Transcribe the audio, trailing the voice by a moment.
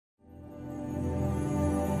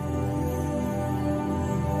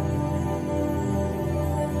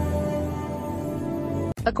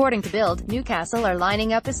According to Bild, Newcastle are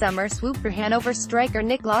lining up a summer swoop for Hannover striker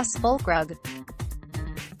Niclas Füllkrug.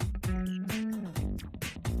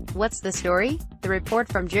 What's the story? The report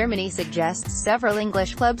from Germany suggests several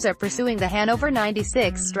English clubs are pursuing the Hannover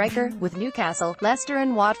 96 striker, with Newcastle, Leicester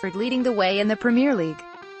and Watford leading the way in the Premier League.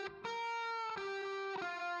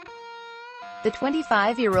 The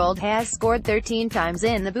 25-year-old has scored 13 times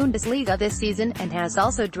in the Bundesliga this season, and has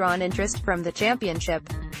also drawn interest from the Championship.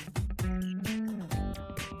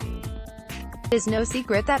 It is no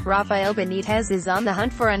secret that Rafael Benitez is on the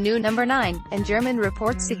hunt for a new number 9, and German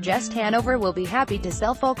reports suggest Hannover will be happy to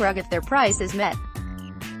sell Füllkrug if their price is met.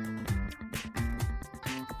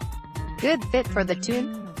 Good fit for the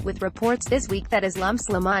Toon? With reports this week that Islam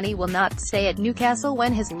Slimani will not stay at Newcastle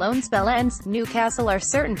when his loan spell ends, Newcastle are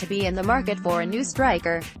certain to be in the market for a new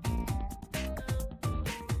striker.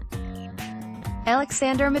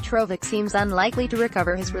 Alexander Mitrovic seems unlikely to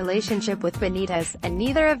recover his relationship with Benitez, and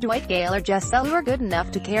neither of Dwight Gale or Giselle are good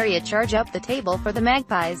enough to carry a charge up the table for the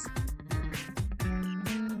Magpies.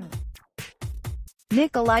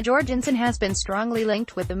 Nikolai Jorgensen has been strongly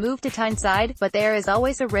linked with the move to Tyneside, but there is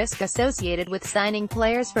always a risk associated with signing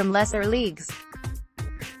players from lesser leagues.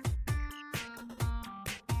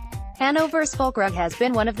 Hannover's Füllkrug has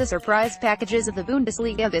been one of the surprise packages of the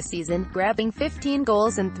Bundesliga this season, grabbing 15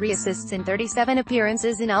 goals and 3 assists in 37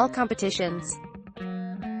 appearances in all competitions.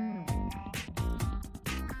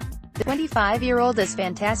 The 25-year-old is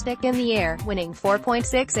fantastic in the air, winning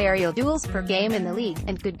 4.6 aerial duels per game in the league,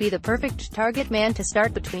 and could be the perfect target man to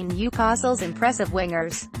start between Newcastle's impressive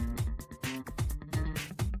wingers.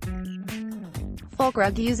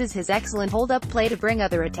 Füllkrug uses his excellent hold-up play to bring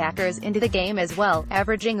other attackers into the game as well,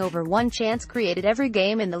 averaging over 1 chance created every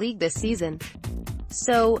game in the league this season.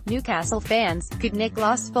 So, Newcastle fans, could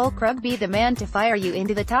Niclas Füllkrug be the man to fire you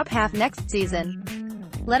into the top half next season?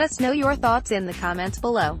 Let us know your thoughts in the comments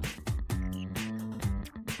below.